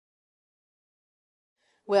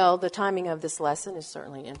Well, the timing of this lesson is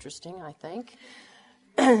certainly interesting, I think.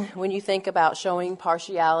 When you think about showing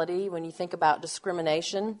partiality, when you think about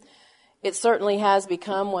discrimination, it certainly has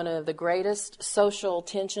become one of the greatest social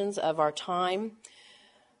tensions of our time.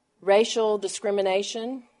 Racial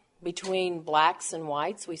discrimination between blacks and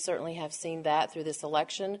whites, we certainly have seen that through this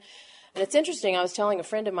election. And it's interesting, I was telling a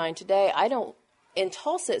friend of mine today, in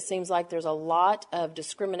Tulsa it seems like there's a lot of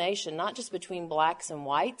discrimination, not just between blacks and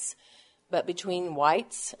whites, but between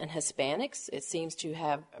whites and Hispanics. It seems to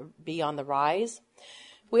be on the rise.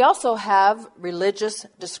 We also have religious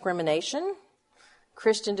discrimination,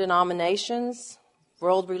 Christian denominations,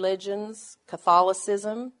 world religions,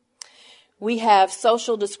 Catholicism. We have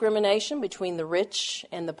social discrimination between the rich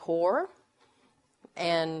and the poor.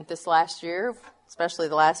 And this last year, especially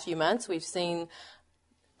the last few months, we've seen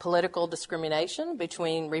political discrimination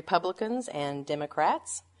between Republicans and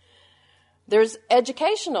Democrats. There's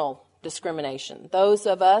educational discrimination. Those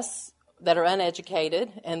of us that are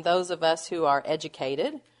uneducated and those of us who are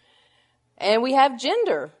educated. And we have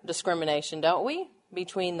gender discrimination, don't we,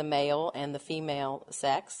 between the male and the female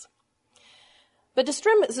sex. But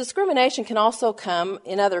discrimination can also come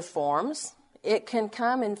in other forms. It can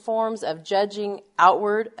come in forms of judging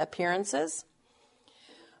outward appearances.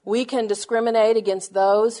 We can discriminate against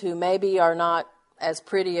those who maybe are not as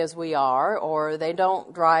pretty as we are, or they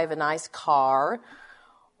don't drive a nice car,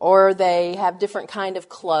 or they have different kind of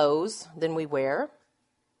clothes than we wear.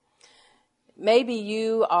 Maybe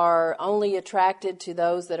you are only attracted to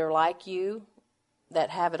those that are like you, that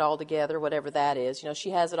have it all together, whatever that is. You know, she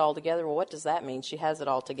has it all together. Well, what does that mean? She has it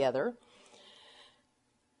all together.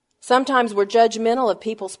 Sometimes we're judgmental of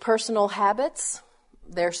people's personal habits,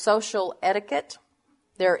 their social etiquette,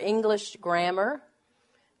 their English grammar,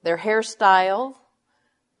 their hairstyle,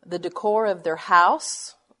 the decor of their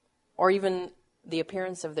house, or even the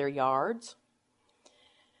appearance of their yards.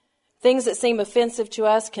 Things that seem offensive to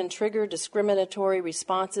us can trigger discriminatory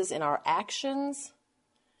responses in our actions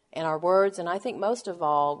and our words, and I think most of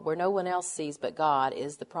all, where no one else sees but God,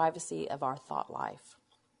 is the privacy of our thought life.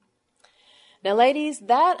 Now, ladies,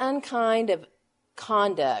 that unkind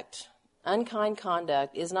conduct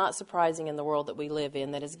is not surprising in the world that we live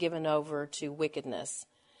in that is given over to wickedness.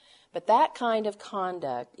 But that kind of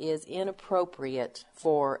conduct is inappropriate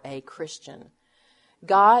for a Christian.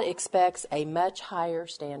 God expects a much higher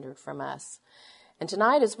standard from us. And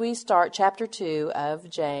tonight, as we start chapter 2 of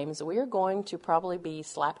James, we are going to probably be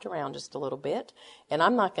slapped around just a little bit. And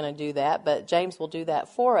I'm not going to do that, but James will do that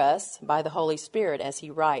for us by the Holy Spirit as he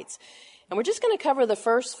writes. And we're just going to cover the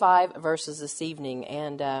first 5 verses this evening.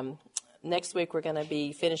 And next week, we're going to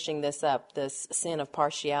be finishing this up, this sin of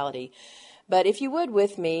partiality. But if you would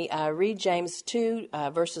with me, read James 2,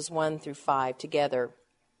 verses 1 through 5 together.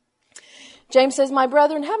 James says, "My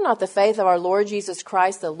brethren, have not the faith of our Lord Jesus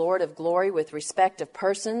Christ, the Lord of glory, with respect of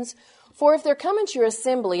persons. For if there come into your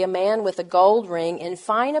assembly a man with a gold ring in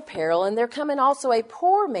fine apparel, and there come in also a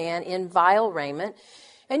poor man in vile raiment,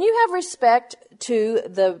 and you have respect to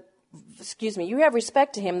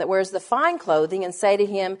him that wears the fine clothing, and say to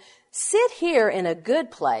him, sit here in a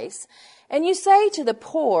good place, and you say to the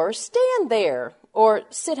poor, stand there, or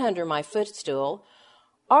sit under my footstool,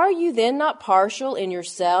 are you then not partial in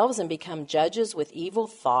yourselves and become judges with evil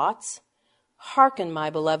thoughts? Hearken, my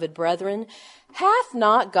beloved brethren, hath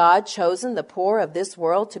not God chosen the poor of this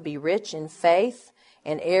world to be rich in faith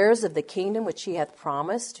and heirs of the kingdom which he hath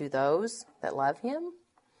promised to those that love him?"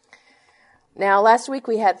 Now, last week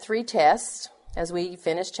we had 3 tests as we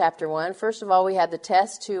finished chapter 1. First of all, we had the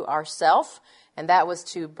test to ourself, and that was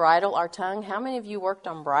to bridle our tongue. How many of you worked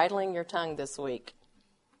on bridling your tongue this week?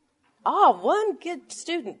 Oh, 1 good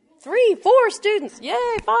student. 3, 4 students.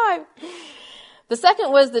 Yay, 5. The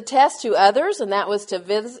second was the test to others, and that was to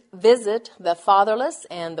visit the fatherless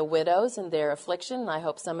and the widows in their affliction. I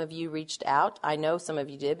hope some of you reached out. I know some of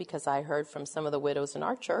you did because I heard from some of the widows in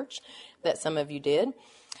our church that some of you did.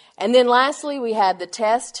 And then lastly, we had the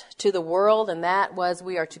test to the world, and that was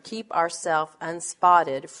we are to keep ourselves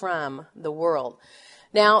unspotted from the world.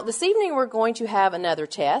 Now, this evening we're going to have another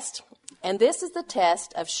test. And this is the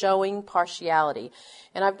test of showing partiality.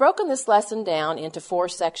 And I've broken this lesson down into 4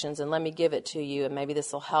 sections, and let me give it to you, and maybe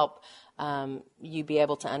this will help you be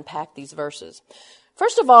able to unpack these verses.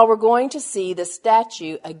 First of all, we're going to see the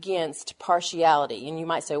statute against partiality. And you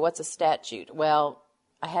might say, what's a statute? Well,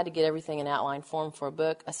 I had to get everything in outline form for a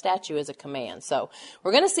book. A statute is a command. So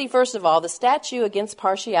we're going to see, first of all, the statute against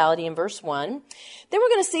partiality in verse 1. Then we're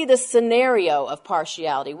going to see the scenario of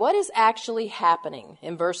partiality. What is actually happening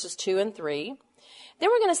in verses 2 and 3. Then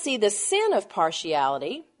we're going to see the sin of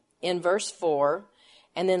partiality in verse 4.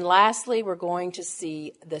 And then lastly, we're going to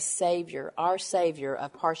see the Savior, our Savior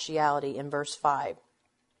of partiality in verse 5.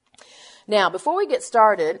 Now, before we get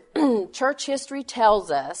started, church history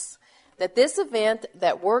tells us that this event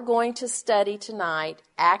that we're going to study tonight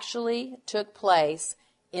actually took place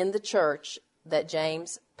in the church that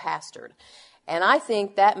James pastored. And I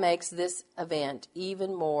think that makes this event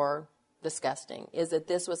even more disgusting, is that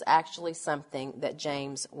this was actually something that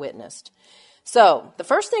James witnessed. So, the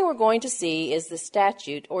first thing we're going to see is the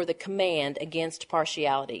statute or the command against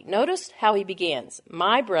partiality. Notice how he begins.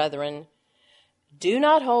 My brethren, do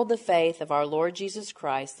not hold the faith of our Lord Jesus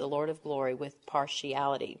Christ, the Lord of glory, with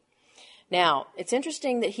partiality. Now, it's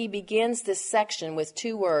interesting that he begins this section with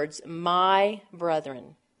two words, my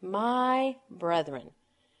brethren. My brethren.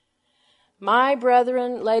 My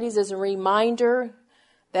brethren, ladies, is a reminder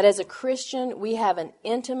that as a Christian, we have an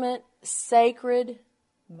intimate, sacred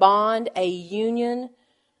bond, a union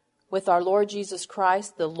with our Lord Jesus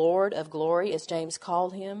Christ, the Lord of glory, as James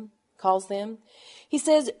calls them. He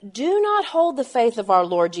says, do not hold the faith of our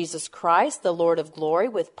Lord Jesus Christ, the Lord of glory,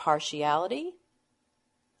 with partiality.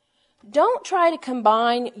 Don't try to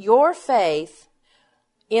combine your faith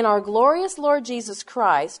in our glorious Lord Jesus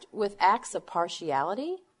Christ with acts of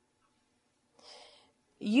partiality.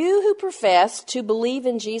 You who profess to believe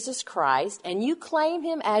in Jesus Christ and you claim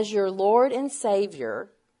him as your Lord and Savior,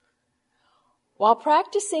 while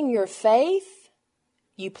practicing your faith,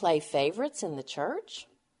 you play favorites in the church?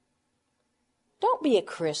 Don't be a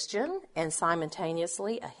Christian and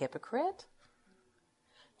simultaneously a hypocrite.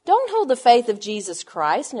 Don't hold the faith of Jesus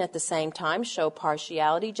Christ and at the same time show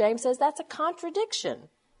partiality. James says that's a contradiction.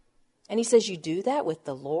 And he says you do that with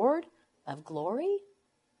the Lord of glory?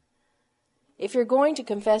 If you're going to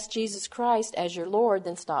confess Jesus Christ as your Lord,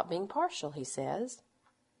 then stop being partial, he says.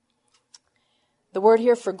 The word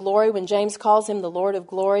here for glory, when James calls him the Lord of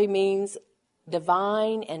glory, means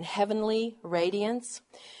divine and heavenly radiance.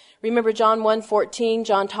 Remember John 1:14,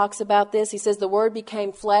 John talks about this. He says, the Word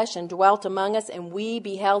became flesh and dwelt among us, and we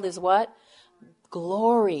beheld his what?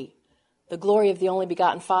 Glory. The glory of the only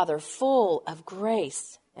begotten Father, full of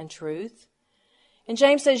grace and truth. And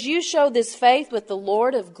James says, you show this faith with the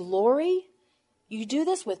Lord of glory. You do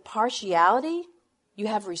this with partiality. You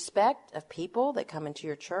have respect of people that come into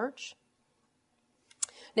your church.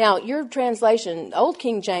 Now, your translation, Old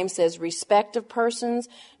King James says respect of persons.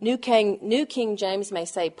 New King James may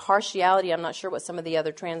say partiality. I'm not sure what some of the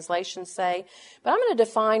other translations say. But I'm going to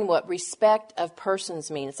define what respect of persons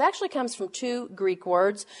means. It actually comes from two Greek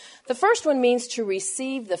words. The first one means to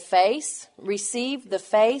receive the face.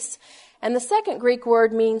 And the second Greek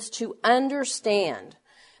word means to understand.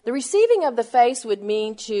 The receiving of the face would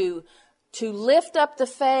mean to lift up the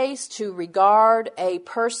face, to regard a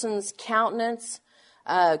person's countenance.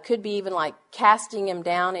 Could be even like casting him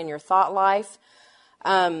down in your thought life.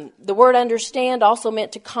 The word understand also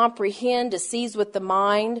meant to comprehend, to seize with the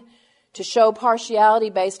mind, to show partiality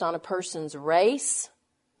based on a person's race,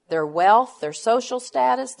 their wealth, their social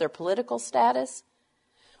status, their political status.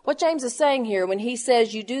 What James is saying here when he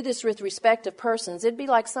says you do this with respect of persons, it'd be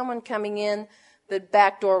like someone coming in the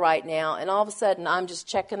back door right now and all of a sudden I'm just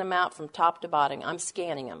checking them out from top to bottom. I'm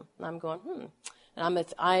scanning them. And I'm going,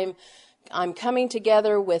 And I'm coming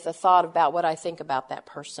together with a thought about what I think about that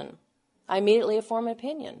person. I immediately form an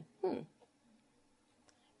opinion.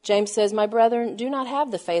 James says, my brethren, do not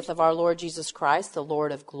have the faith of our Lord Jesus Christ, the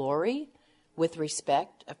Lord of glory, with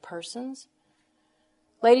respect of persons.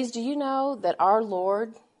 Ladies, do you know that our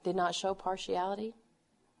Lord did not show partiality?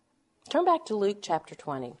 Turn back to Luke chapter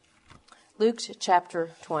 20. Luke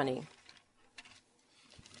chapter 20.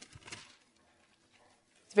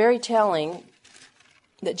 It's very telling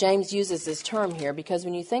that James uses this term here because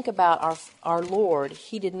when you think about our Lord,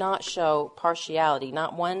 he did not show partiality,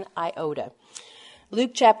 not one iota.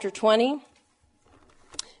 Luke chapter 20,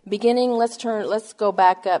 beginning, let's go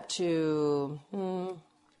back up to,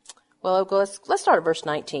 let's start at verse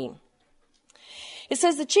 19. It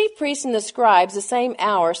says, the chief priests and the scribes the same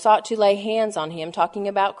hour sought to lay hands on him, talking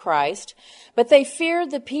about Christ, but they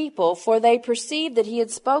feared the people, for they perceived that he had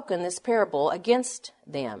spoken this parable against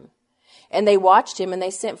them. And they watched him, and they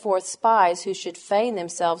sent forth spies who should feign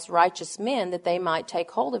themselves righteous men, that they might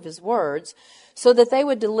take hold of his words, so that they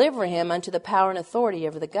would deliver him unto the power and authority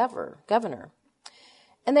of the governor.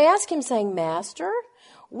 And they asked him, saying, Master,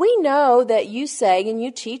 we know that you say and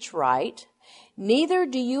you teach right, neither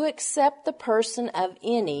do you accept the person of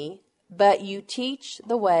any, but you teach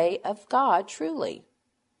the way of God truly.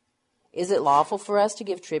 Is it lawful for us to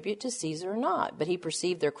give tribute to Caesar or not? But he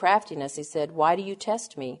perceived their craftiness. He said, why do you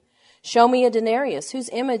test me? Show me a denarius. Whose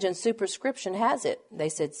image and superscription has it? They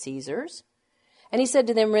said, Caesar's. And he said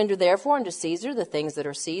to them, render therefore unto Caesar the things that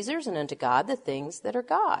are Caesar's, and unto God the things that are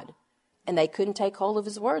God. And they couldn't take hold of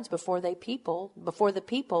his words before the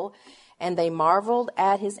people, and they marveled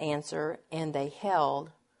at his answer, and they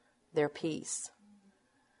held their peace.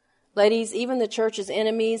 Ladies, even the church's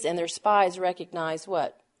enemies and their spies recognize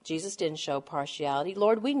what? Jesus didn't show partiality.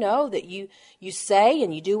 Lord, we know that you say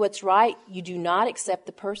and you do what's right. You do not accept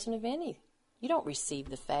the person of any. You don't receive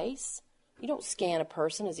the face. You don't scan a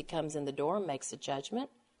person as he comes in the door and makes a judgment.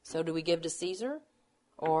 So do we give to Caesar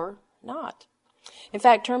or not? In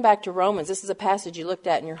fact, turn back to Romans. This is a passage you looked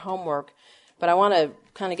at in your homework, but I want to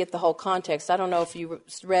kind of get the whole context. I don't know if you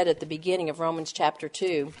read at the beginning of Romans chapter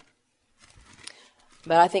 2,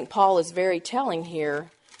 but I think Paul is very telling here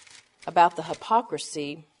about the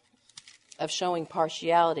hypocrisy of showing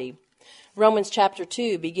partiality. Romans chapter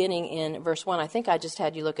 2, beginning in verse 1. I think I just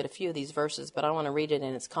had you look at a few of these verses, but I want to read it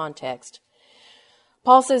in its context.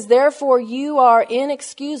 Paul says, therefore you are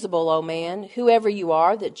inexcusable, O man, whoever you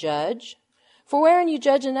are that judge. For wherein you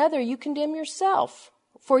judge another, you condemn yourself.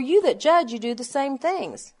 For you that judge, you do the same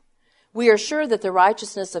things. We are sure that the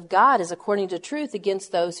righteousness of God is according to truth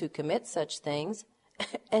against those who commit such things.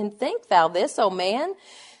 And think thou this, O man,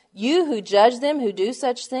 you who judge them who do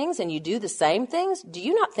such things, and you do the same things, do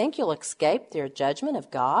you not think you'll escape their judgment of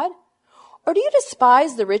God? Or do you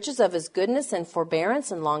despise the riches of his goodness and forbearance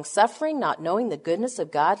and long-suffering, not knowing the goodness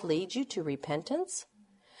of God leads you to repentance?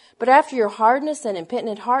 But after your hardness and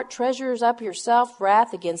impenitent heart treasures up yourself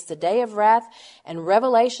wrath against the day of wrath and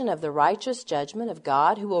revelation of the righteous judgment of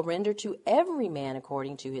God, who will render to every man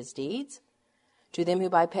according to his deeds. To them who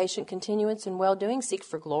by patient continuance in well-doing seek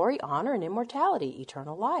for glory, honor, and immortality,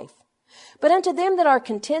 eternal life. But unto them that are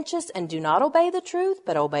contentious and do not obey the truth,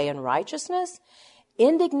 but obey unrighteousness,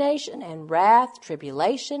 indignation and wrath,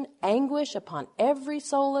 tribulation, anguish upon every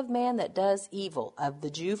soul of man that does evil, of the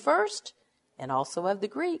Jew first, and also of the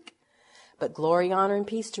Greek. But glory, honor, and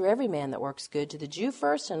peace to every man that works good, to the Jew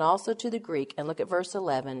first, and also to the Greek. And look at verse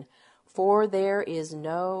 11. For there is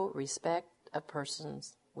no respect of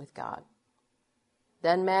persons with God.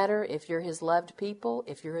 Doesn't matter if you're his loved people,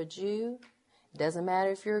 if you're a Jew. Doesn't matter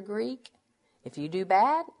if you're a Greek. If you do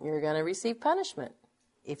bad, you're going to receive punishment.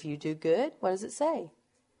 If you do good, what does it say?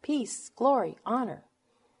 Peace, glory, honor,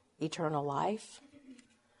 eternal life.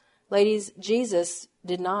 Ladies, Jesus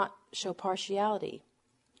did not show partiality.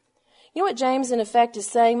 You know what James in effect is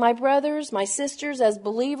saying? My brothers, my sisters, as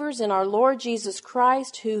believers in our Lord Jesus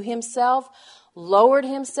Christ, who himself lowered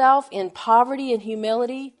himself in poverty and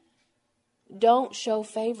humility, don't show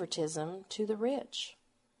favoritism to the rich.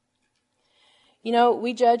 You know,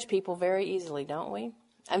 we judge people very easily, don't we?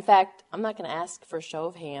 In fact, I'm not going to ask for a show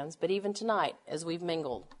of hands, but even tonight, as we've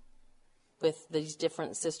mingled with these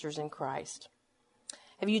different sisters in Christ,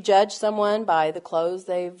 have you judged someone by the clothes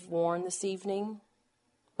they've worn this evening?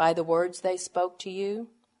 By the words they spoke to you?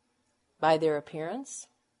 By their appearance?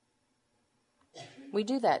 We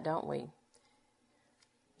do that, don't we?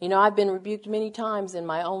 You know, I've been rebuked many times in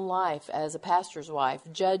my own life as a pastor's wife,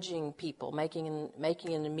 judging people, making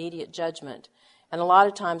an immediate judgment. And a lot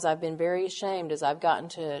of times I've been very ashamed as I've gotten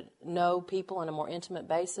to know people on a more intimate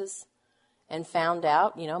basis and found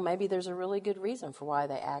out, you know, maybe there's a really good reason for why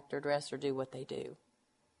they act or dress or do what they do.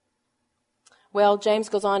 Well, James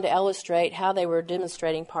goes on to illustrate how they were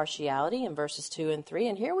demonstrating partiality in verses 2 and 3.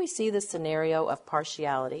 And here we see the scenario of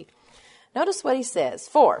partiality. Notice what he says.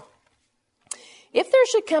 4. If there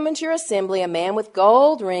should come into your assembly a man with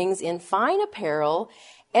gold rings in fine apparel,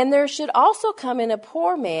 and there should also come in a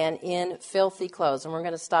poor man in filthy clothes. And we're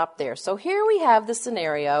going to stop there. So here we have the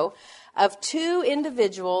scenario of two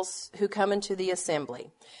individuals who come into the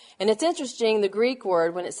assembly. And it's interesting, the Greek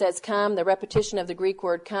word, when it says come, the repetition of the Greek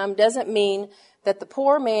word come, doesn't mean that the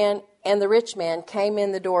poor man and the rich man came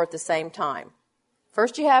in the door at the same time.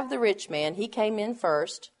 First you have the rich man. He came in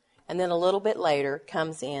first. And then a little bit later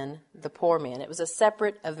comes in the poor man. It was a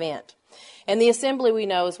separate event. And the assembly we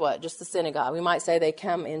know is what? Just the synagogue. We might say they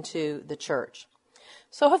come into the church.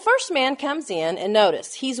 So the first man comes in, and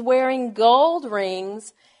notice, he's wearing gold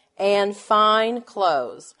rings and fine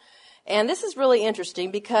clothes. And this is really interesting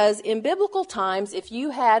because in biblical times, if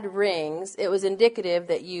you had rings, it was indicative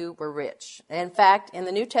that you were rich. In fact, in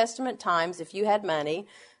the New Testament times, if you had money,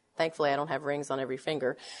 thankfully I don't have rings on every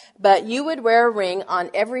finger, but you would wear a ring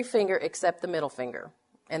on every finger except the middle finger.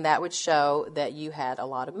 And that would show that you had a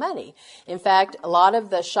lot of money. In fact, a lot of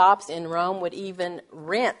the shops in Rome would even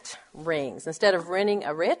rent rings. Instead of renting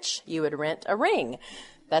a rich, you would rent a ring.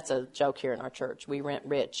 That's a joke here in our church. We rent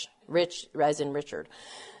rich. Rich as in Richard.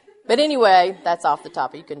 But anyway, that's off the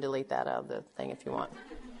topic. You can delete that out of the thing if you want.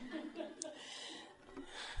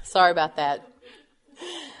 Sorry about that.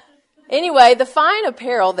 Anyway, the fine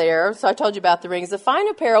apparel there, so I told you about the rings. The fine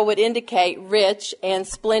apparel would indicate rich and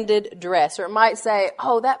splendid dress. Or it might say,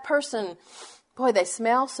 oh, that person, boy, they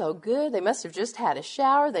smell so good. They must have just had a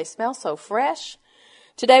shower. They smell so fresh.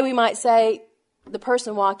 Today we might say, the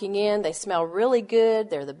person walking in, they smell really good.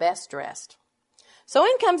 They're the best dressed. So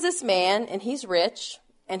in comes this man, and he's rich,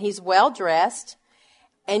 and he's well dressed,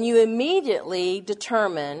 and you immediately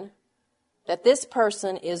determine that this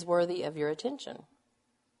person is worthy of your attention.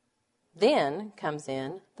 Then comes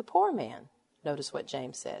in the poor man. Notice what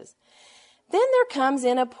James says. Then there comes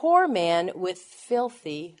in a poor man with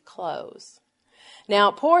filthy clothes.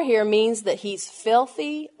 Now, poor here means that he's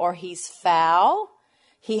filthy or he's foul.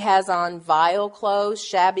 He has on vile clothes,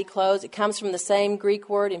 shabby clothes. It comes from the same Greek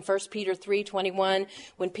word in 1 Peter 3:21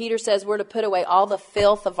 when Peter says we're to put away all the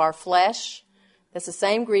filth of our flesh. That's the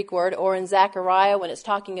same Greek word. Or in Zechariah when it's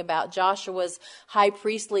talking about Joshua's high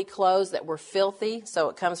priestly clothes that were filthy. So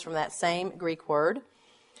it comes from that same Greek word.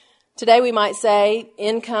 Today we might say,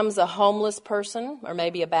 in comes a homeless person or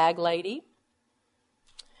maybe a bag lady.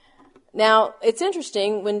 Now, it's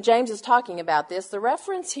interesting when James is talking about this, the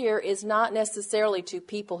reference here is not necessarily to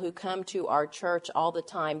people who come to our church all the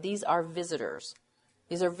time. These are visitors.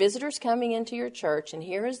 These are visitors coming into your church, and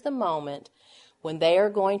here is the moment when they are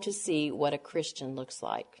going to see what a Christian looks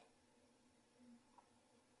like.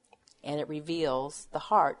 And it reveals the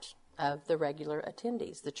heart of the regular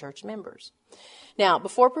attendees, the church members. Now,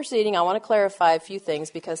 before proceeding, I want to clarify a few things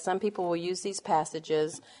because some people will use these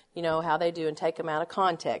passages, you know, how they do, and take them out of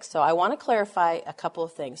context. So I want to clarify a couple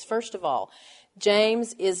of things. First of all,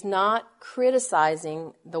 James is not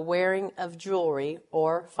criticizing the wearing of jewelry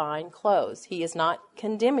or fine clothes. He is not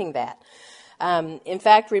condemning that. In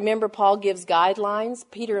fact, remember, Paul gives guidelines.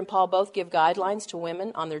 Peter and Paul both give guidelines to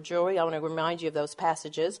women on their jewelry. I want to remind you of those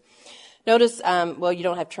passages. Notice, well, you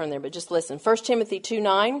don't have to turn there, but just listen. 1 Timothy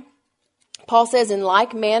 2:9, Paul says, in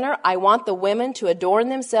like manner, I want the women to adorn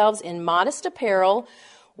themselves in modest apparel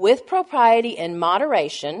with propriety and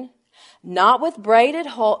moderation, not with braided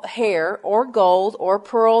hair or gold or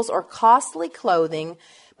pearls or costly clothing,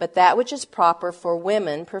 but that which is proper for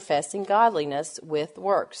women professing godliness with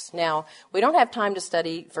works. Now, we don't have time to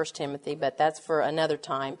study 1 Timothy, but that's for another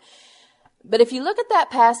time. But if you look at that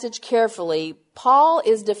passage carefully, Paul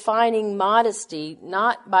is defining modesty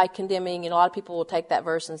not by condemning, and a lot of people will take that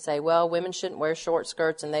verse and say, well, women shouldn't wear short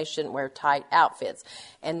skirts and they shouldn't wear tight outfits.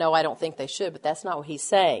 And no, I don't think they should, but that's not what he's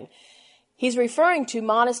saying. He's referring to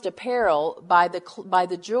modest apparel by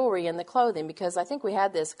the jewelry and the clothing, because I think we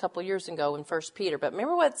had this a couple years ago in 1 Peter. But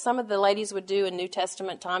remember what some of the ladies would do in New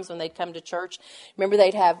Testament times when they'd come to church? Remember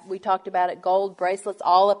we talked about it, gold bracelets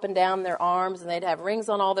all up and down their arms, and they'd have rings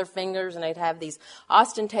on all their fingers, and they'd have these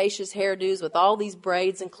ostentatious hairdos with all these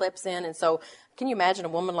braids and clips in. And so can you imagine a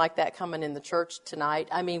woman like that coming in the church tonight?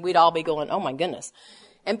 I mean, we'd all be going, oh my goodness.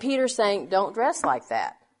 And Peter's saying, don't dress like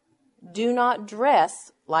that. Do not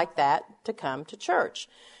dress like that to come to church.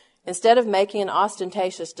 Instead of making an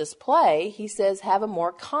ostentatious display, he says have a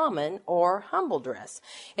more common or humble dress.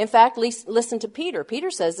 In fact, listen to Peter. Peter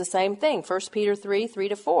says the same thing, 1 Peter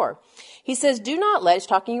 3:3-4. He says, he's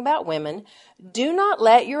talking about women, do not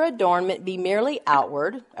let your adornment be merely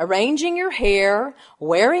outward, arranging your hair,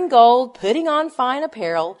 wearing gold, putting on fine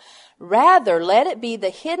apparel. Rather, let it be the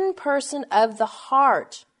hidden person of the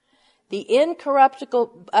heart, the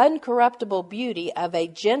incorruptible beauty of a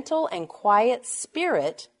gentle and quiet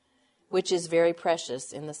spirit, which is very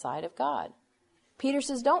precious in the sight of God. Peter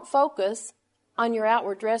says, don't focus on your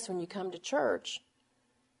outward dress when you come to church.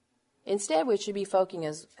 Instead, we should be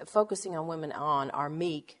focusing on women on our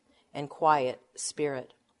meek and quiet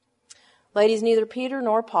spirit. Ladies, neither Peter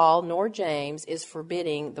nor Paul nor James is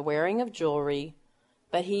forbidding the wearing of jewelry,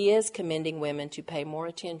 but he is commending women to pay more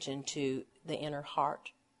attention to the inner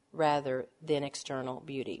heart rather than external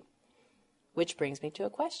beauty. Which brings me to a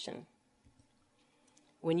question.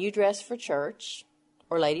 When you dress for church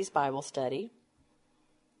or ladies' Bible study,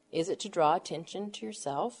 is it to draw attention to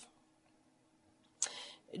yourself?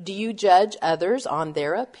 Do you judge others on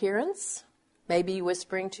their appearance? Maybe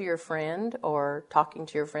whispering to your friend or talking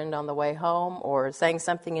to your friend on the way home or saying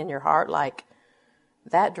something in your heart like,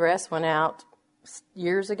 that dress went out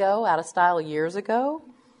of style years ago?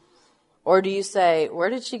 Or do you say,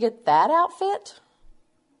 where did she get that outfit?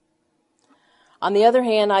 On the other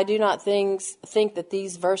hand, I do not think that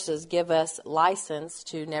these verses give us license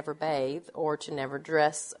to never bathe or to never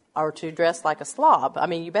dress or to dress like a slob. I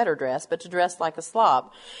mean, you better dress, but to dress like a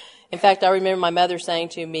slob. In fact, I remember my mother saying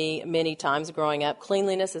to me many times growing up,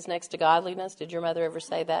 cleanliness is next to godliness. Did your mother ever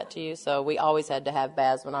say that to you? So we always had to have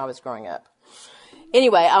baths when I was growing up.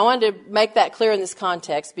 Anyway, I wanted to make that clear in this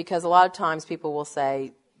context because a lot of times people will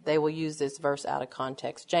say, they will use this verse out of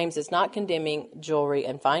context. James is not condemning jewelry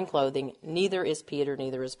and fine clothing. Neither is Peter,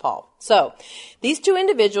 neither is Paul. So, these two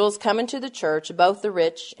individuals come into the church, both the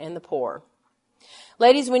rich and the poor.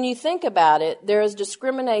 Ladies, when you think about it, there is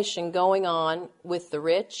discrimination going on with the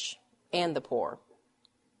rich and the poor.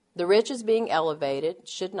 The rich is being elevated,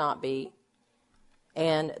 should not be,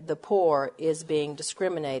 and the poor is being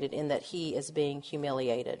discriminated in that he is being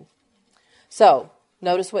humiliated. So,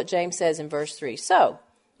 notice what James says in verse 3. So,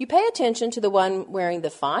 you pay attention to the one wearing the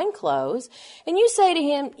fine clothes, and you say to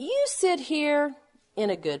him, you sit here in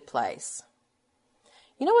a good place.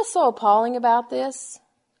 You know what's so appalling about this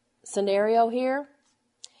scenario here?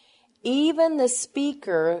 Even the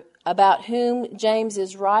speaker about whom James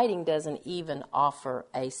is writing doesn't even offer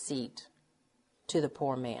a seat to the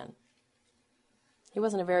poor man. He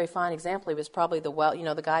wasn't a very fine example. He was probably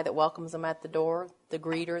the guy that welcomes him at the door, the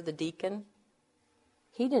greeter, the deacon.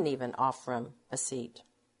 He didn't even offer him a seat.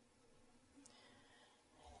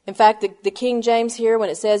 In fact, the King James here, when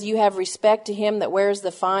it says, you have respect to him that wears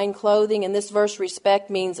the fine clothing, in this verse, respect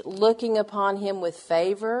means looking upon him with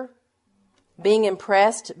favor, being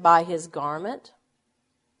impressed by his garment.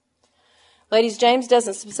 Ladies, James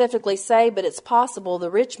doesn't specifically say, but it's possible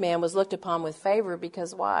the rich man was looked upon with favor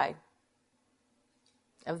because why?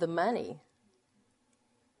 Of the money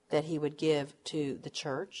that he would give to the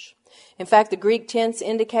church. In fact, the Greek tense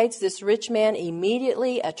indicates this rich man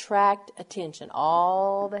immediately attract attention.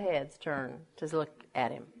 All the heads turn to look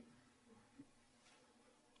at him.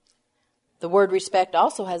 The word respect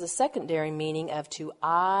also has a secondary meaning of to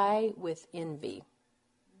eye with envy.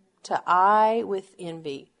 To eye with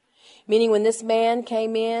envy. Meaning when this man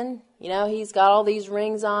came in, he's got all these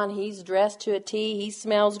rings on, he's dressed to a T, he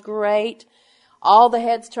smells great. All the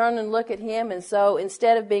heads turn and look at him, and so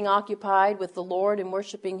instead of being occupied with the Lord and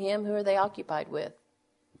worshiping him, who are they occupied with?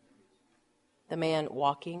 The man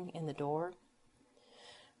walking in the door.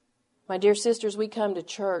 My dear sisters, we come to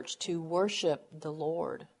church to worship the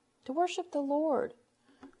Lord. To worship the Lord.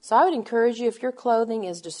 So I would encourage you, if your clothing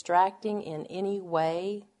is distracting in any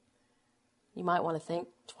way, you might want to think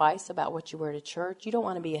twice about what you wear to church. You don't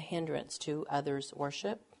want to be a hindrance to others'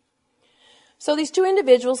 worship. So these two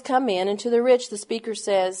individuals come in, and to the rich, the speaker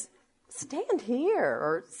says, stand here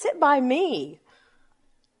or sit by me.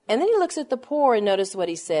 And then he looks at the poor and notice what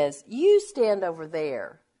he says. You stand over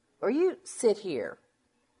there, or you sit here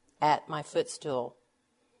at my footstool.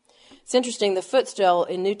 It's interesting, the footstool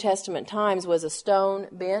in New Testament times was a stone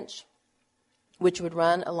bench which would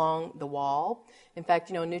run along the wall. In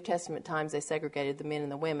fact, in New Testament times they segregated the men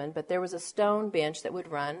and the women, but there was a stone bench that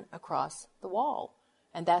would run across the wall.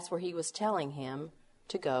 And that's where he was telling him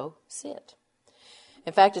to go sit.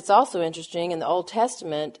 In fact, it's also interesting, in the Old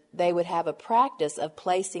Testament, they would have a practice of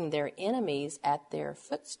placing their enemies at their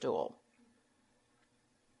footstool.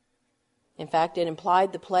 In fact, it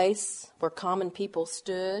implied the place where common people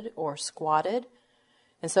stood or squatted.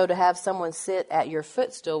 And so to have someone sit at your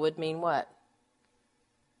footstool would mean what?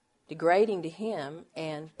 Degrading to him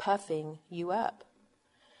and puffing you up.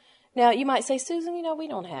 Now, you might say, Susan, we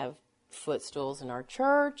don't have footstools in our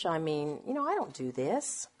church. I don't do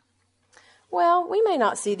this. Well, we may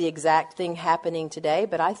not see the exact thing happening today,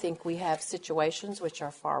 but I think we have situations which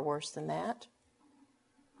are far worse than that.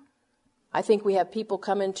 I think we have people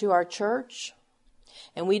come into our church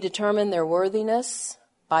and we determine their worthiness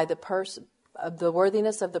by the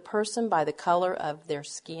worthiness of the person by the color of their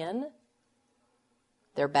skin,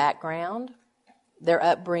 their background, their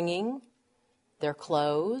upbringing, their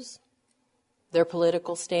clothes, their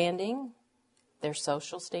political standing, their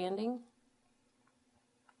social standing.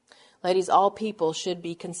 Ladies, all people should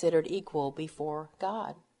be considered equal before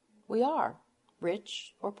God. We are,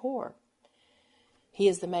 rich or poor. He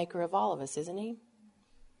is the maker of all of us, isn't he?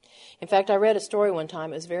 In fact, I read a story one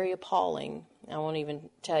time. It was very appalling. I won't even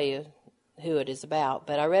tell you who it is about,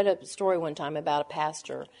 but I read a story one time about a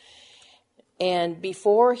pastor. And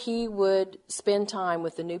before he would spend time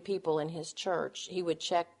with the new people in his church, he would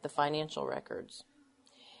check the financial records.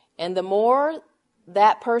 And the more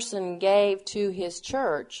that person gave to his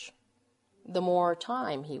church, the more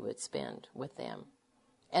time he would spend with them.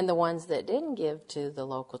 And the ones that didn't give to the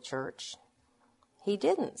local church, he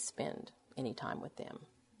didn't spend any time with them.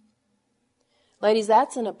 Ladies,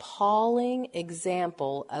 that's an appalling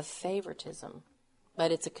example of favoritism.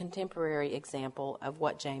 But it's a contemporary example of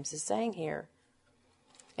what James is saying here.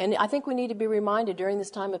 And I think we need to be reminded during this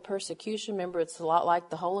time of persecution, remember it's a lot like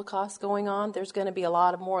the Holocaust going on, there's going to be a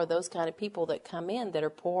lot more of those kind of people that come in that are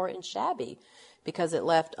poor and shabby because it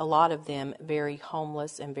left a lot of them very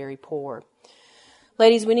homeless and very poor.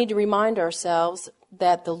 Ladies, we need to remind ourselves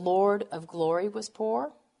that the Lord of glory was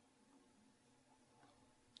poor.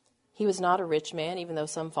 He was not a rich man, even though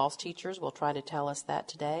some false teachers will try to tell us that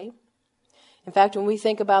today. In fact, when we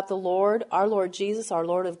think about the Lord, our Lord Jesus, our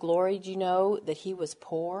Lord of glory, do you know that he was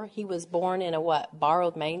poor? He was born in a what?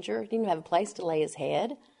 Borrowed manger. He didn't even have a place to lay his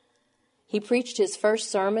head. He preached his first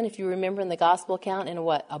sermon, if you remember in the gospel account, in a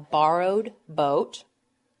what? A borrowed boat.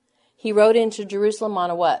 He rode into Jerusalem on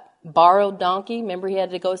a what? Borrowed donkey. Remember, he had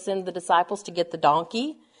to go send the disciples to get the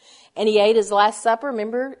donkey. And he ate his last supper,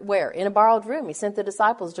 remember, where? In a borrowed room. He sent the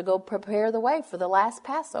disciples to go prepare the way for the last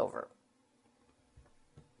Passover.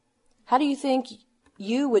 How do you think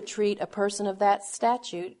you would treat a person of that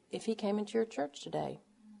stature if he came into your church today?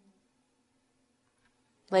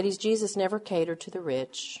 Ladies, Jesus never catered to the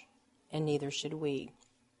rich, and neither should we.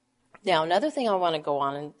 Now, another thing I want to go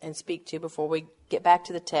on and speak to before we get back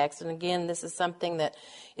to the text, and again, this is something that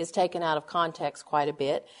is taken out of context quite a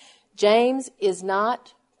bit. James is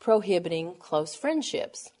not prohibiting close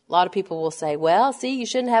friendships. A lot of people will say, well, see, you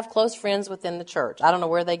shouldn't have close friends within the church. I don't know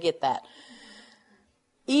where they get that.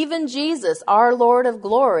 Even Jesus, our Lord of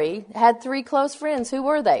glory, had 3 close friends. Who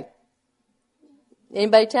were they?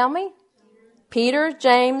 Anybody tell me? Peter,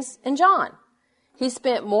 James, and John. He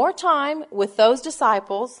spent more time with those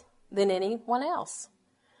disciples than anyone else.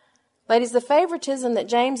 Ladies, the favoritism that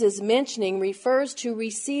James is mentioning refers to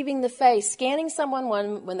receiving the face, scanning someone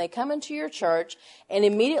when they come into your church and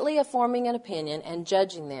immediately forming an opinion and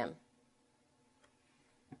judging them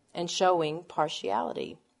and showing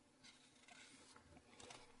partiality.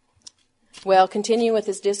 Well, continuing with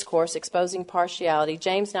his discourse exposing partiality,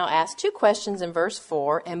 James now asks 2 questions in verse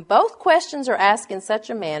 4, and both questions are asked in such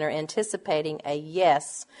a manner anticipating a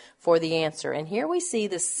yes for the answer. And here we see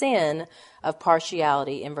the sin of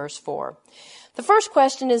partiality in verse 4. The first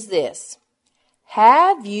question is this: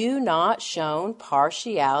 have you not shown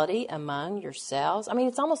partiality among yourselves? I mean,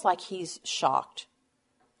 it's almost like he's shocked.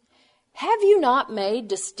 Have you not made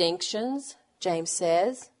distinctions, James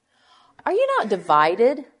says? Are you not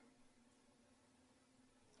divided?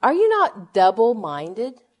 Are you not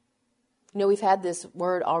double-minded? You know, we've had this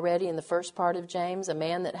word already in the first part of James, a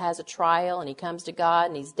man that has a trial and he comes to God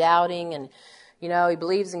and he's doubting and, you know, he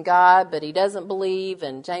believes in God, but he doesn't believe.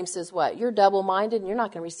 And James says, what? You're double-minded and you're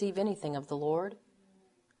not going to receive anything of the Lord.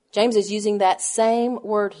 James is using that same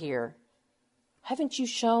word here. Haven't you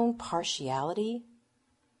shown partiality?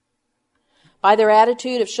 By their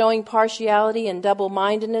attitude of showing partiality and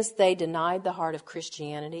double-mindedness, they denied the heart of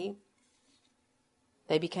Christianity.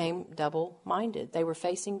 They became double-minded. They were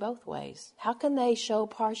facing both ways. How can they show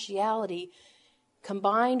partiality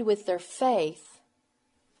combined with their faith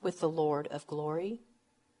with the Lord of glory?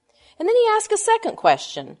 And then he asks a second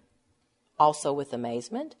question, also with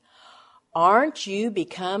amazement. Aren't you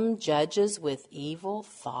become judges with evil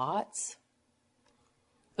thoughts?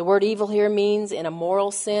 The word evil here means, in a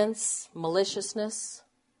moral sense, maliciousness.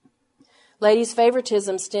 Ladies,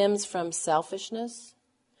 favoritism stems from selfishness.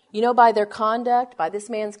 You know, by their conduct, by this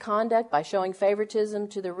man's conduct, by showing favoritism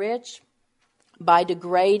to the rich, by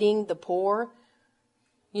degrading the poor,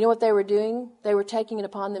 you know what they were doing? They were taking it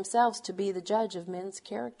upon themselves to be the judge of men's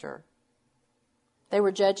character. They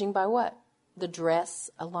were judging by what? The dress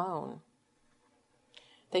alone.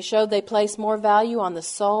 They showed they placed more value on the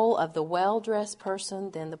soul of the well-dressed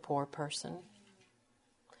person than the poor person.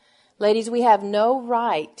 Ladies, we have no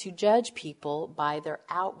right to judge people by their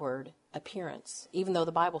outward appearance, even though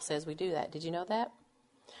the Bible says we do that. Did you know that?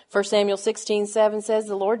 1 Samuel 16:7 says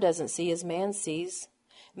the Lord doesn't see as man sees.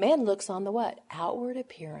 Man looks on the what? Outward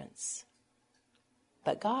appearance.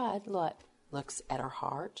 But God, what? Looks at our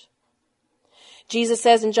heart. Jesus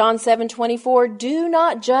says in John 7:24, do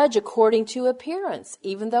not judge according to appearance,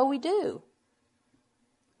 even though we do,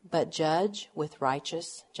 but judge with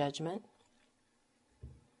righteous judgment.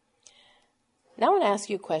 Now I want to ask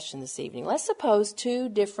you a question this evening. Let's suppose 2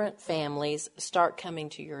 different families start coming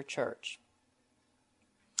to your church.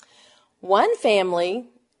 One family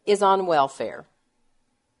is on welfare,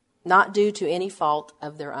 not due to any fault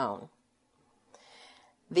of their own.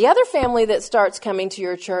 The other family that starts coming to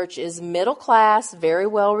your church is middle class, very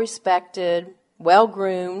well respected, well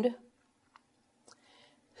groomed.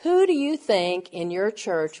 Who do you think in your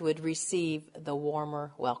church would receive the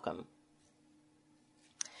warmer welcome?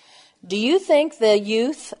 Do you think the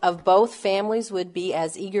youth of both families would be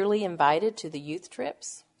as eagerly invited to the youth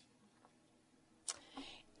trips?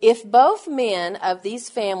 If both men of these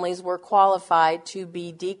families were qualified to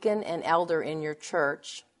be deacon and elder in your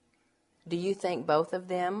church, do you think both of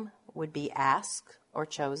them would be asked or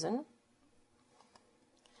chosen?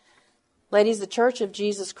 Ladies, the Church of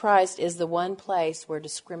Jesus Christ is the one place where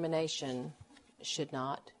discrimination should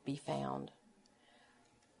not be found.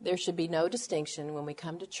 There should be no distinction when we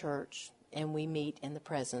come to church and we meet in the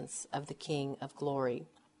presence of the King of Glory.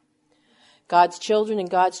 God's children and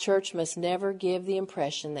God's church must never give the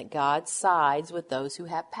impression that God sides with those who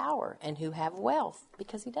have power and who have wealth,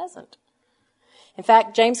 because he doesn't. In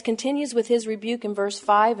fact, James continues with his rebuke in verse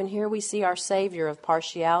 5, and here we see our Savior of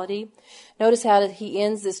partiality. Notice how he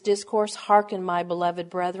ends this discourse. Hearken, my beloved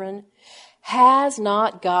brethren. Has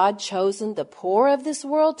not God chosen the poor of this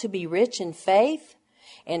world to be rich in faith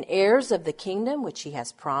and heirs of the kingdom which he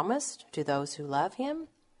has promised to those who love him?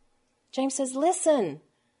 James says, listen,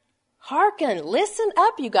 hearken, listen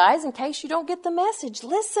up, you guys, in case you don't get the message.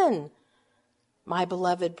 Listen, my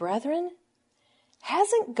beloved brethren.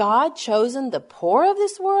 Hasn't God chosen the poor of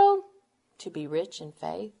this world to be rich in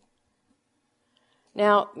faith?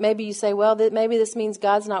 Now, maybe you say, well, maybe this means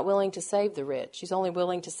God's not willing to save the rich. He's only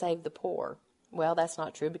willing to save the poor. Well, that's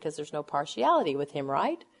not true because there's no partiality with him,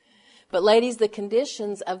 right? But ladies, the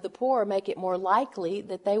conditions of the poor make it more likely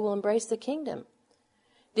that they will embrace the kingdom.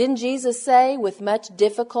 Didn't Jesus say, with much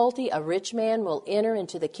difficulty, a rich man will enter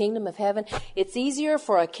into the kingdom of heaven? It's easier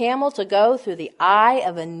for a camel to go through the eye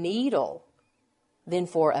of a needle than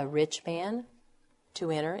for a rich man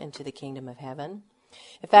to enter into the kingdom of heaven.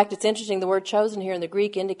 In fact, it's interesting, the word chosen here in the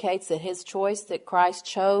Greek indicates that his choice, that Christ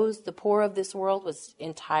chose the poor of this world, was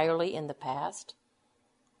entirely in the past.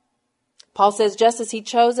 Paul says, just as he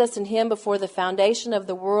chose us in him before the foundation of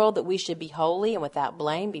the world, that we should be holy and without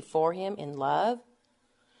blame before him in love.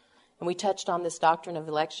 And we touched on this doctrine of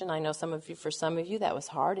election. I know for some of you, that was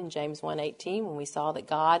hard in James 1:18 when we saw that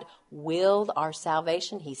God willed our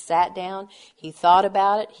salvation. He sat down, he thought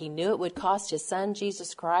about it, he knew it would cost his son,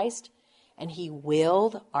 Jesus Christ, and he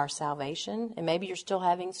willed our salvation. And maybe you're still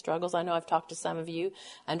having struggles. I know I've talked to some of you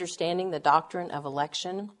understanding the doctrine of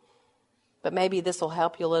election. But maybe this will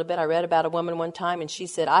help you a little bit. I read about a woman one time, and she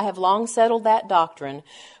said, I have long settled that doctrine,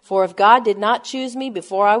 for if God did not choose me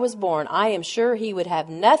before I was born, I am sure he would have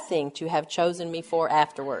nothing to have chosen me for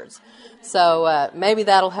afterwards. So maybe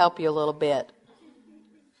that'll help you a little bit.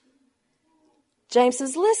 James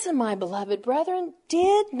says, listen, my beloved brethren,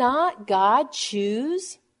 did not God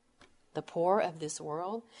choose the poor of this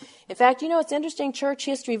world? In fact, it's interesting. Church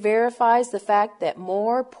history verifies the fact that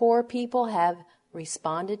more poor people have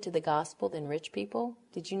responded to the gospel than rich people.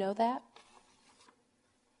 Did you know that?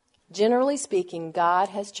 Generally speaking, God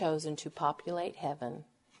has chosen to populate heaven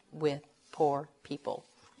with poor people.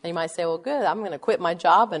 And you might say, well, good, I'm going to quit my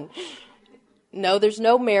job. And no, there's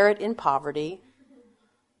no merit in poverty.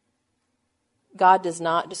 God does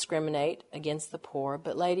not discriminate against the poor,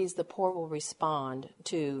 but ladies, the poor will respond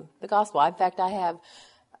to the gospel. In fact, I have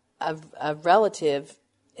a relative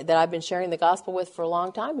that I've been sharing the gospel with for a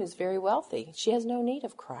long time who's very wealthy. She has no need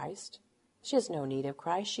of Christ. She has no need of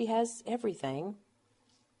Christ. She has everything.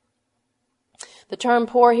 The term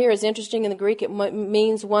poor here is interesting in the Greek. It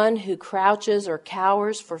means one who crouches or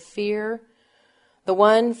cowers for fear. The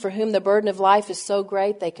one for whom the burden of life is so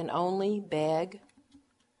great they can only beg.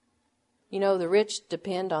 The rich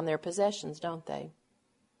depend on their possessions, don't they?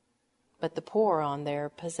 But the poor on their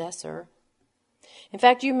possessor. In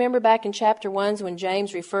fact, you remember back in chapter 1 when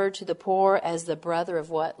James referred to the poor as the brother of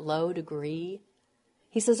what? Low degree.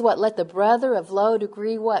 He says what? Let the brother of low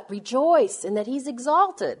degree what? Rejoice in that he's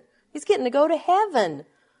exalted. He's getting to go to heaven.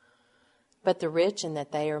 But the rich in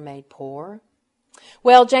that they are made poor.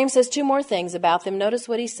 Well, James says two more things about them. Notice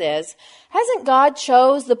what he says. Hasn't God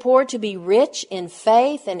chose the poor to be rich in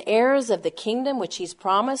faith and heirs of the kingdom which he's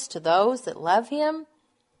promised to those that love him?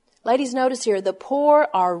 Ladies, notice here, the poor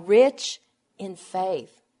are rich in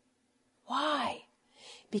faith. Why?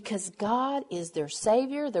 Because God is their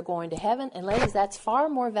Savior. They're going to heaven. And ladies, that's far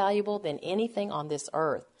more valuable than anything on this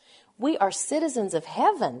earth. We are citizens of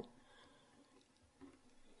heaven.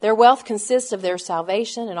 Their wealth consists of their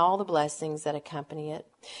salvation and all the blessings that accompany it.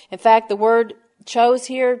 In fact, the word chose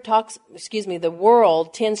here the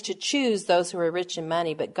world tends to choose those who are rich in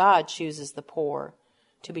money, but God chooses the poor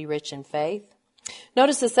to be rich in faith.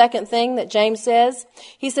 Notice the second thing that James says.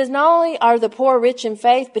 He says not only are the poor rich in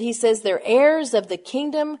faith, but he says they're heirs of the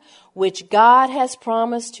kingdom which God has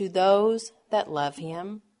promised to those that love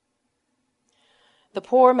him. The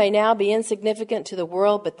poor may now be insignificant to the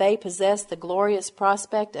world, but they possess the glorious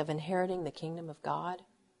prospect of inheriting the kingdom of God.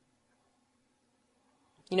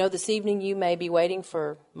 This evening you may be waiting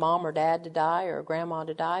for mom or dad to die or grandma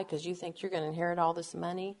to die because you think you're going to inherit all this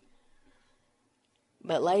money.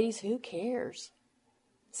 But ladies, who cares?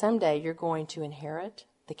 Someday you're going to inherit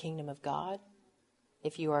the kingdom of God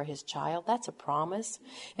if you are his child. That's a promise.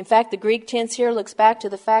 In fact, the Greek tense here looks back to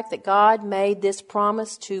the fact that God made this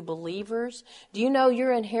promise to believers. Do you know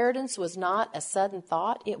your inheritance was not a sudden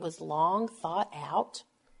thought? It was long thought out.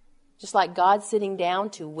 Just like God sitting down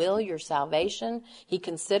to will your salvation, he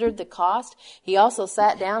considered the cost. He also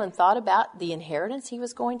sat down and thought about the inheritance he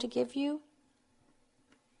was going to give you.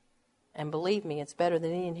 And believe me, it's better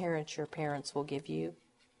than any inheritance your parents will give you.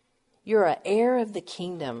 You're an heir of the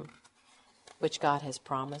kingdom, which God has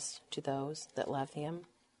promised to those that love him.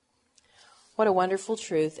 What a wonderful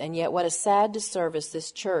truth, and yet what a sad disservice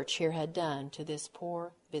this church here had done to this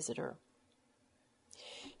poor visitor.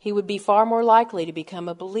 He would be far more likely to become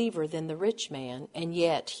a believer than the rich man, and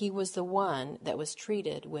yet he was the one that was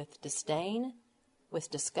treated with disdain, with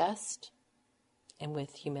disgust, and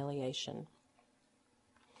with humiliation.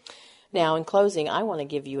 Now, in closing, I want to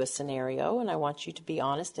give you a scenario, and I want you to be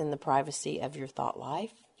honest in the privacy of your thought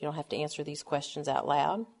life. You don't have to answer these questions out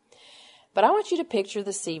loud. But I want you to picture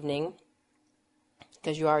this evening,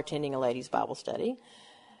 because you are attending a ladies' Bible study,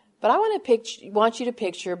 but I want you to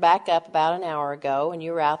picture back up about an hour ago, and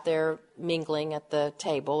you were out there mingling at the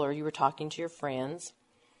table, or you were talking to your friends,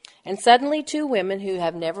 and suddenly two women who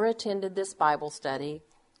have never attended this Bible study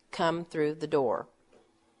come through the door.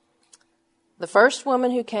 The first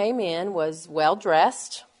woman who came in was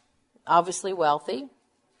well-dressed, obviously wealthy,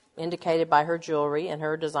 indicated by her jewelry and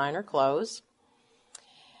her designer clothes.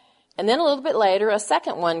 And then a little bit later, a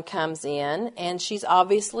second one comes in, and she's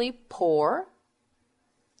obviously poor.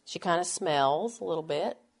 She kind of smells a little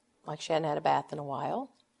bit, like she hadn't had a bath in a while.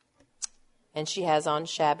 And she has on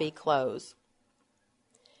shabby clothes.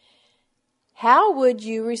 How would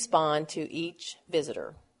you respond to each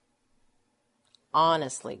visitor?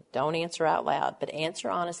 Honestly, don't answer out loud, but answer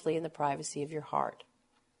honestly in the privacy of your heart.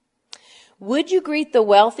 Would you greet the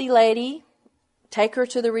wealthy lady, take her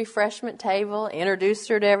to the refreshment table, introduce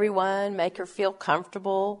her to everyone, make her feel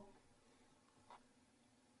comfortable?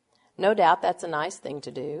 No doubt that's a nice thing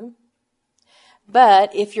to do.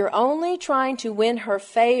 But if you're only trying to win her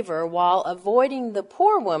favor while avoiding the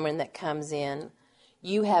poor woman that comes in,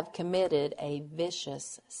 you have committed a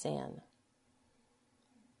vicious sin.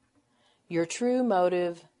 Your true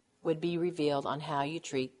motive would be revealed on how you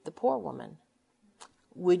treat the poor woman.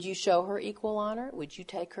 Would you show her equal honor? Would you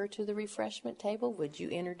take her to the refreshment table? Would you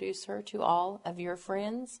introduce her to all of your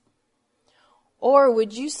friends? Or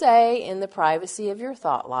would you say in the privacy of your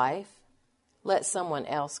thought life, let someone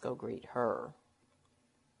else go greet her?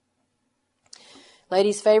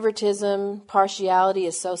 Ladies, favoritism, partiality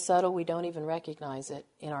is so subtle we don't even recognize it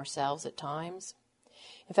in ourselves at times.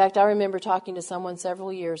 In fact, I remember talking to someone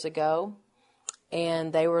several years ago,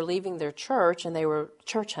 and they were leaving their church, and they were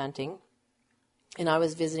church hunting. And I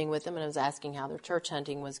was visiting with them, and I was asking how their church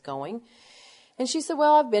hunting was going. And she said,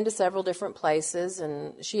 well, I've been to several different places.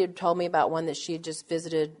 And she had told me about one that she had just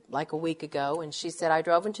visited like a week ago. And she said, I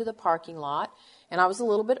drove into the parking lot, and I was a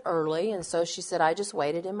little bit early. And so she said, I just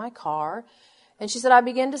waited in my car. And she said, I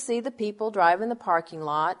began to see the people drive in the parking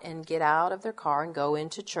lot and get out of their car and go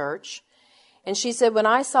into church. And she said, when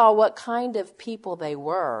I saw what kind of people they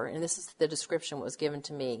were, and this is the description that was given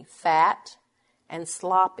to me, fat and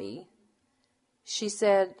sloppy, she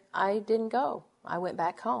said, I didn't go. I went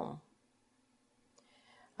back home.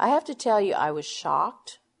 I have to tell you, I was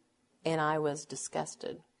shocked and I was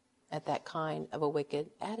disgusted at that kind of a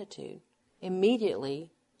wicked attitude,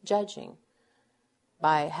 immediately judging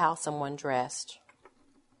by how someone dressed.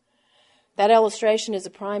 That illustration is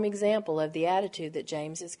a prime example of the attitude that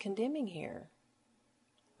James is condemning here.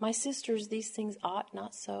 My sisters, these things ought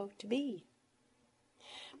not so to be.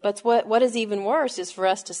 But what is even worse is for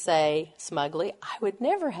us to say smugly, I would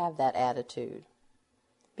never have that attitude.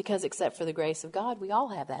 Because except for the grace of God, we all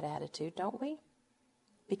have that attitude, don't we?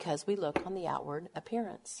 Because we look on the outward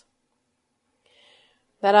appearance.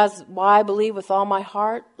 That is why I believe with all my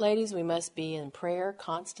heart, ladies, we must be in prayer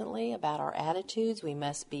constantly about our attitudes. We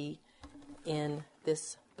must be in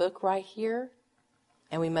this book right here.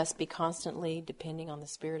 And we must be constantly depending on the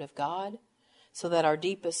Spirit of God so that our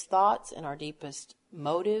deepest thoughts and our deepest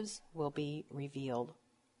motives will be revealed.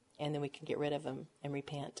 And then we can get rid of them and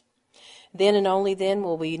repent. Then and only then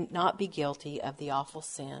will we not be guilty of the awful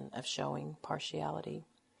sin of showing partiality.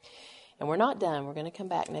 And we're not done. We're going to come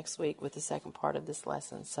back next week with the second part of this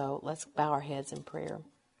lesson. So let's bow our heads in prayer.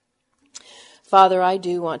 Father, I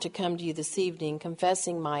do want to come to you this evening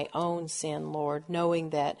confessing my own sin, Lord,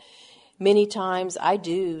 knowing that many times I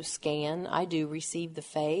do scan, I do receive the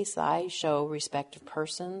face, I show respect of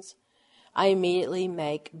persons. I immediately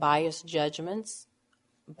make biased judgments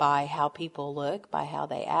by how people look, by how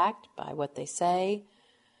they act, by what they say.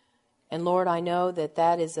 And Lord, I know that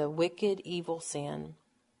that is a wicked, evil sin.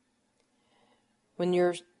 When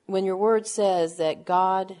your word says that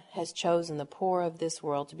God has chosen the poor of this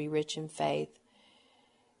world to be rich in faith,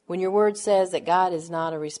 when your word says that God is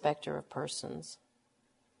not a respecter of persons,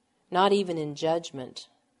 not even in judgment.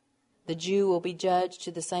 The Jew will be judged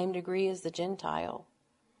to the same degree as the Gentile.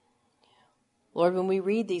 Lord, when we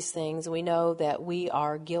read these things, we know that we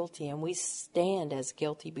are guilty, and we stand as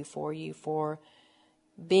guilty before you for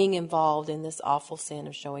being involved in this awful sin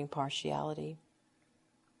of showing partiality.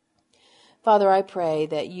 Father, I pray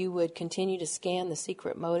that you would continue to scan the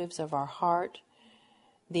secret motives of our heart,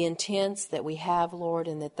 the intents that we have, Lord,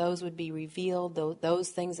 and that those would be revealed, those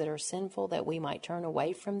things that are sinful, that we might turn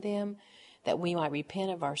away from them, that we might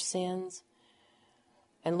repent of our sins.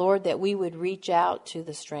 And Lord, that we would reach out to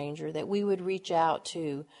the stranger, that we would reach out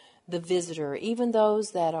to the visitor, even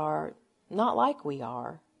those that are not like we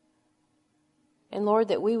are. And Lord,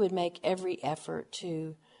 that we would make every effort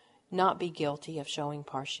to not be guilty of showing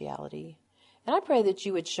partiality. And I pray that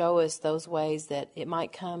you would show us those ways that it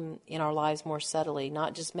might come in our lives more subtly,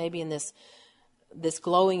 not just maybe in this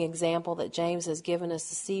glowing example that James has given us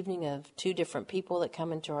this evening of two different people that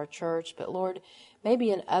come into our church, but Lord,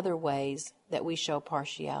 maybe in other ways that we show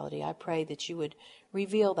partiality. I pray that you would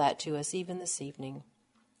reveal that to us even this evening.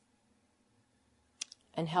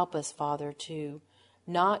 And help us, Father, to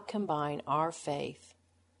not combine our faith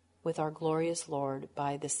with our glorious Lord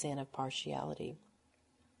by the sin of partiality.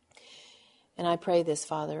 And I pray this,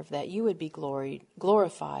 Father, that you would be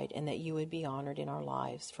glorified and that you would be honored in our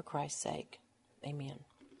lives for Christ's sake. Amen.